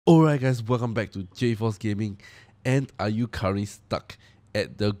Alright guys, welcome back to 𝖩force Gaming. And are you currently stuck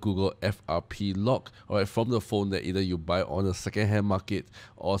at the Google FRP lock, alright, from the phone that either you buy on a second-hand market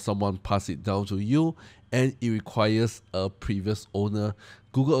or someone pass it down to you, and it requires a previous owner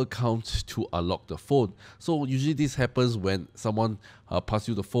Google account to unlock the phone? So usually this happens when someone pass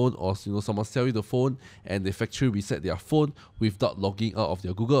you the phone, or someone sell you the phone and they factory reset their phone without logging out of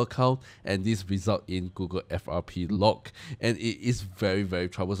their Google account, and this result in Google FRP lock. And it is very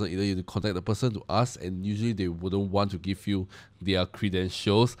troublesome. Either you contact the person to ask, and usually they wouldn't want to give you their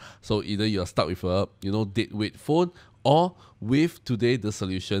credentials. So either you're stuck with a dead weight phone, or with today the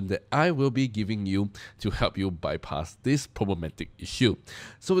solution that I will be giving you to help you bypass this problematic issue.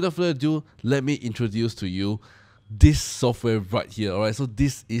 So without further ado, let me introduce to you this software right here. Alright, so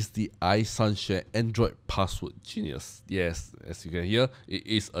this is the iSunshare Android Password Genius. Yes, as you can hear, it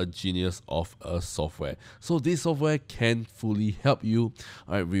is a genius of a software. So this software can fully help you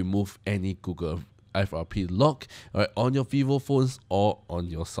remove any Google FRP lock on your Vivo phones or on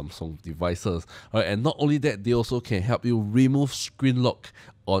your Samsung devices. And not only that, they also can help you remove screen lock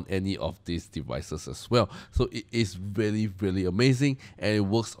on any of these devices as well. So it is really amazing, and it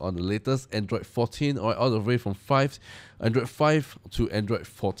works on the latest Android 14 or all the way from Android 5 to Android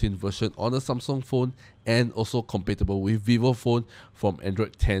 14 version on a Samsung phone, and also compatible with Vivo phone from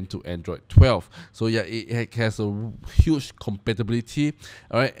Android 10 to Android 12. So yeah, it has a huge compatibility,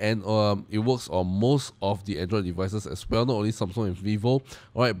 alright, and it works on most of the Android devices as well, not only Samsung and Vivo,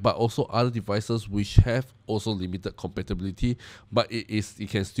 alright, but also other devices which have also limited compatibility, but it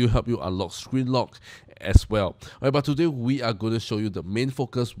can still help you unlock screen lock as well. Alright, but today we are going to show you the main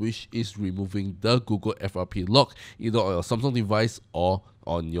focus, which is removing the Google FRP lock either on your Samsung device or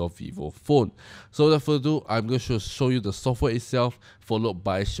on your Vivo phone. So without further ado, I'm going to show you the software itself, followed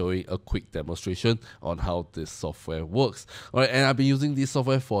by showing a quick demonstration on how this software works. Alright, and I've been using this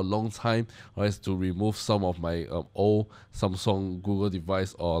software for a long time, alright, to remove some of my old Samsung Google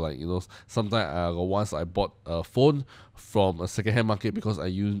device, or sometimes once I bought a phone from a second-hand market because I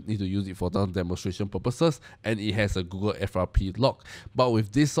need to use it for demonstration purposes, and it has a Google FRP lock. But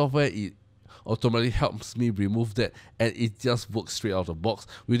with this software, it automatically helps me remove that, and it just works straight out of the box.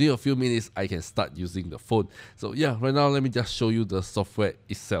 Within a few minutes, I can start using the phone. So yeah, right now let me just show you the software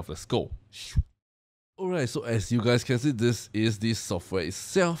itself. Let's go. Alright, so as you guys can see, this is the software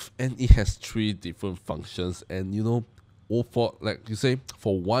itself, and it has 3 different functions, and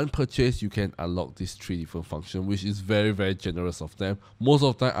for one purchase you can unlock these 3 different functions, which is very generous of them. Most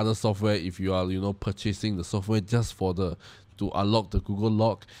of the time, other software, if you are purchasing the software just for to unlock the Google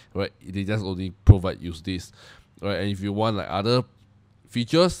lock, right, they just only provide you this, right? And if you want other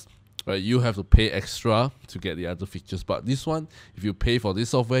features, right, you have to pay extra to get the other features. But this one, if you pay for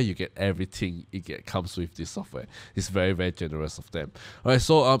this software, you get everything comes with this software. It's very generous of them. Alright,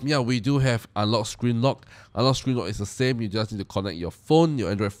 so yeah, we do have unlock screen lock. Unlock screen lock is the same. You just need to connect your phone,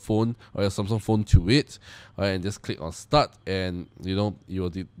 your Android phone or your Samsung phone to it, and just click on start, and you will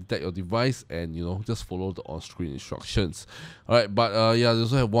detect your device, and just follow the on-screen instructions. Alright, but yeah, they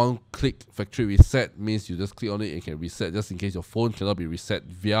also have one click factory reset, means you just click on it and can reset, just in case your phone cannot be reset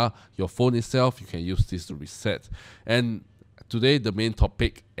via your phone itself. You can use this to reset. And today the main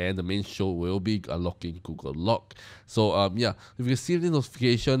topic and the main show will be unlocking Google lock. So yeah, if you receive the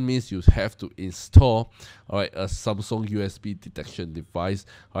notification, means you have to install a Samsung USB detection device.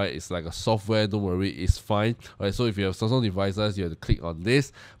 Alright, it's like a software, don't worry, it's fine. Alright, so if you have Samsung devices, you have to click on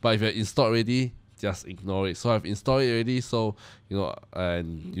this, but if you're installed already, just ignore it. So I've installed it already, so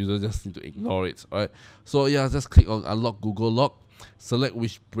and you just need to ignore it. Alright, so yeah, just click on unlock Google lock, select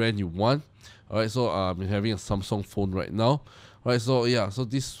which brand you want. Alright, so I'm having a Samsung phone right now. Alright, so yeah, so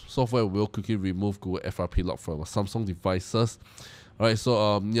this software will quickly remove Google FRP lock from Samsung devices. Alright,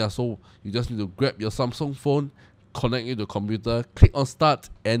 so yeah, so you just need to grab your Samsung phone, connect it to the computer, click on start,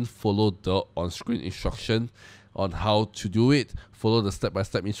 and follow the on-screen instruction on how to do it. Follow the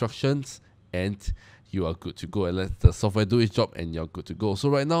step-by-step instructions, and you are good to go, and let the software do its job, and you're good to go. So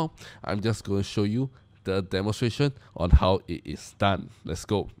right now, I'm just going to show you the demonstration on how it is done. Let's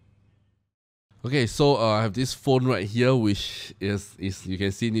go. Okay, so I have this phone right here, which is you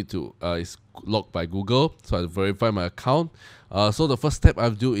can see is locked by Google. So I verify my account. So the first step I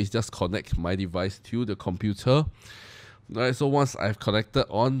do is just connect my device to the computer. Alright, so once I've connected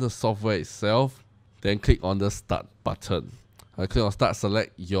on the software itself, then click on the start button. Click on start,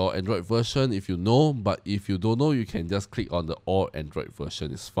 select your Android version if you know, but if you don't know, you can just click on the all Android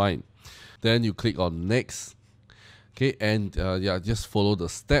version, it's fine. Then you click on next. Okay, and yeah, just follow the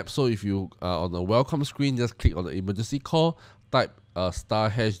steps. So if you are on the welcome screen, just click on the emergency call, type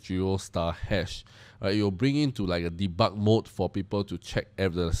 *#0*#. Right, you'll bring into like a debug mode for people to check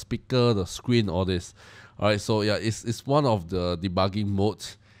if the speaker, the screen, all this. Alright, so yeah, it's one of the debugging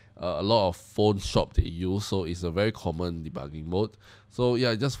modes. A lot of phone shop they use, so it's a very common debugging mode. So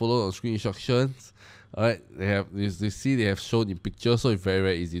yeah, just follow the screen instructions. Alright, they have they have shown in pictures, so it's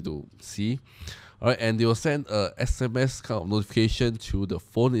very easy to see. Alright, and they will send a SMS kind of notification to the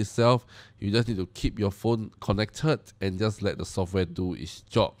phone itself. You just need to keep your phone connected and just let the software do its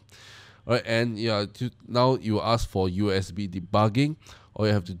job. Alright, and yeah, now you ask for USB debugging. All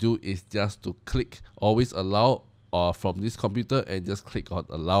you have to do is just to click always allow from this computer and just click on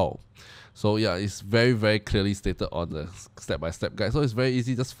allow. So yeah, it's very clearly stated on the step-by-step guide. So it's very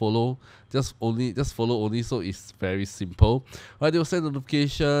easy, just follow only, so it's very simple. Right, they will send a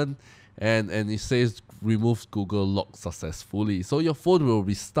notification and it says remove Google lock successfully. So your phone will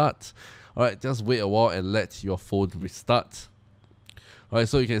restart. Alright, just wait a while and let your phone restart. Alright,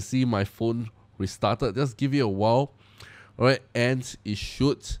 so you can see my phone restarted. Just give it a while. Alright, and it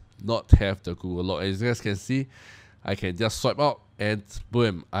should not have the Google lock. As you guys can see, I can just swipe out and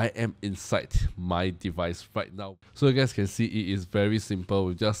boom, I am inside my device right now. So you guys can see it is very simple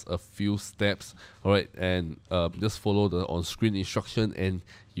with just a few steps. Alright, and just follow the on-screen instruction and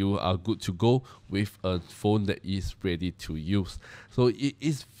you are good to go with a phone that is ready to use. So it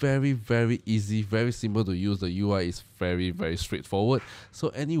is very easy, very simple to use. The UI is very straightforward, so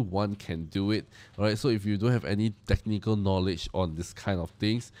anyone can do it. Alright, so if you don't have any technical knowledge on this kind of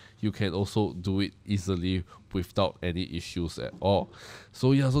things, you can also do it easily without any issues at all.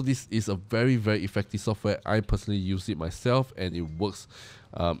 So yeah, so this is a very effective software. I personally use it myself and it works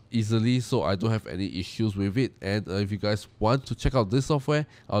easily, so I don't have any issues with it. And if you guys want to check out this software,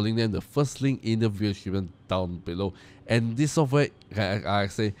 I'll link them the first link in the video description down below. And this software, I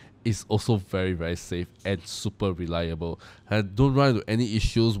say, is also very safe and super reliable. And don't run into any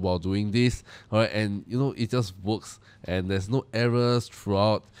issues while doing this. Alright, and you know, it just works and there's no errors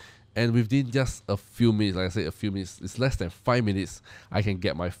throughout. And within just a few minutes, like I said, a few minutes, it's less than 5 minutes, I can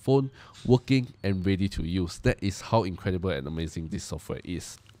get my phone working and ready to use. That is how incredible and amazing this software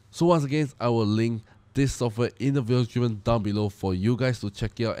is. So once again, I will link this software in the video description down below for you guys to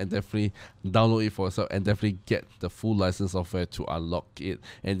check it out and definitely download it for yourself and definitely get the full license software to unlock it.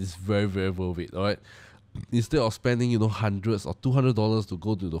 And it's very worth it, alright? Instead of spending, you know, hundreds or $200 to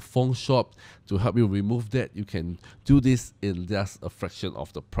go to the phone shop to help you remove that, you can do this in just a fraction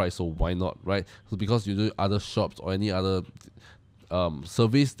of the price. So why not, right? So because you do other shops or any other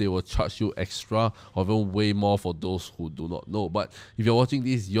service, they will charge you extra or even way more for those who do not know. But if you're watching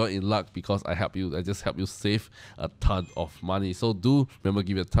this, you're in luck because I just help you save a ton of money. So do remember,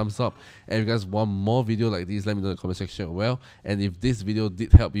 give it a thumbs up, and if you guys want more video like this, let me know in the comment section as well. And if this video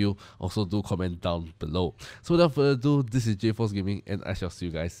did help you, also do comment down below. So without further ado, this is 𝖩force Gaming and I shall see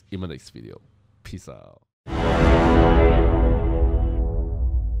you guys in my next video. Peace out.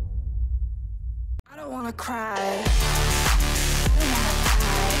 I don't wanna cry.